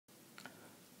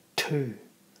2,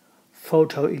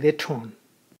 Photoelectron.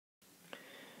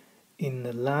 In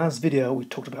the last video we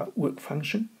talked about work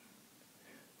function,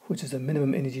 which is the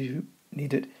minimum energy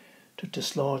needed to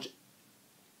dislodge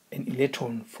an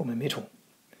electron from a metal.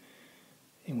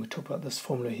 And we talked about this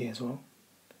formula here as well.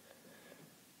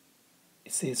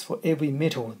 It says for every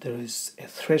metal there is a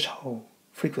threshold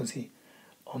frequency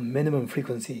or minimum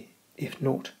frequency F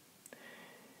naught.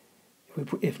 If we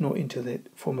put F naught into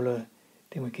that formula,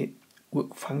 then we get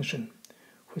work function,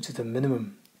 which is the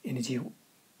minimum energy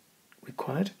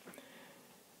required.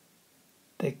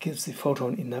 That gives the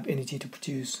photon enough energy to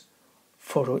produce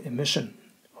photoemission,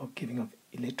 or giving off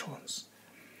electrons.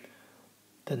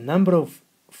 The number of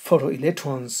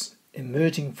photoelectrons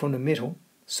emerging from the metal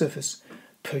surface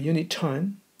per unit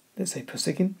time, let's say per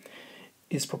second,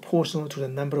 is proportional to the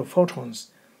number of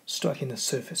photons striking the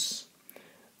surface.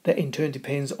 That in turn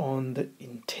depends on the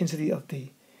intensity of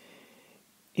the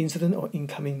incident or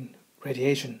incoming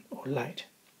radiation or light.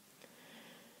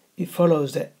 It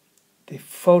follows that the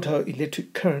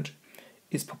photoelectric current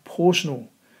is proportional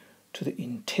to the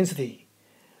intensity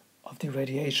of the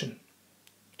radiation,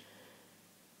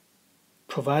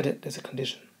 provided there's a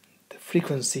condition. The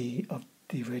frequency of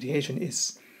the radiation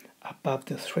is above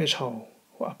the threshold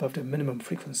or above the minimum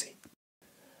frequency.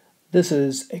 This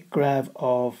is a graph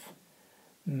of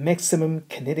maximum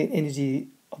kinetic energy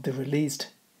of the released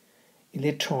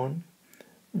electron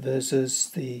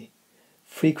versus the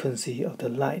frequency of the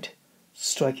light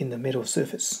striking the metal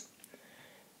surface.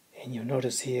 And you'll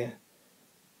notice here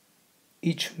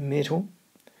each metal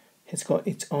has got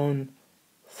its own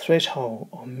threshold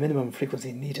or minimum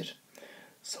frequency needed.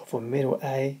 So for metal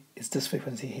A, it's this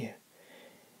frequency here.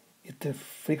 If the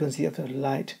frequency of the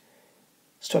light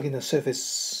striking the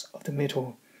surface of the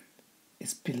metal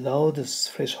is below this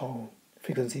threshold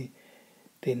frequency,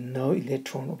 then no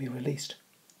electron will be released.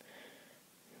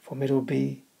 For metal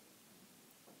B,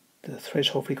 the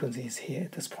threshold frequency is here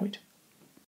at this point.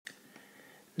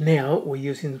 Now we're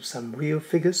using some real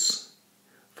figures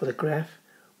for the graph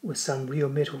with some real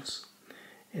metals.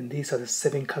 And these are the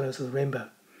 7 colors of the rainbow.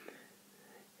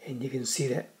 And you can see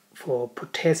that for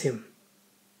potassium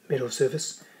metal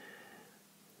surface,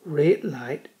 red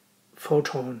light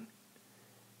photon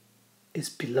is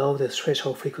below the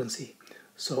threshold frequency,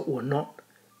 so it will not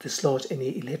dislodge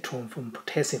any electron from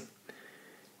potassium.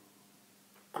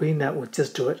 Green light will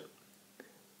just do it.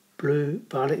 Blue,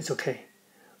 violet is okay.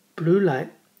 Blue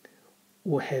light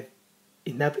will have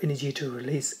enough energy to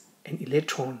release an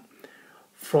electron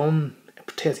from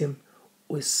potassium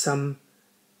with some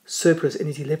surplus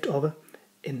energy left over,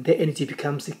 and that energy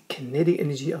becomes the kinetic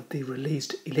energy of the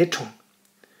released electron.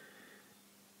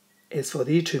 As for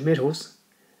these two metals,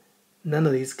 none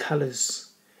of these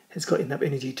colors has got enough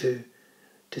energy to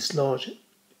dislodge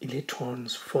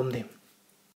electrons from them.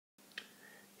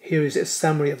 Here is a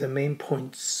summary of the main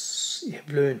points you have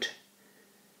learned.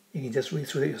 You can just read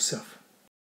through it yourself.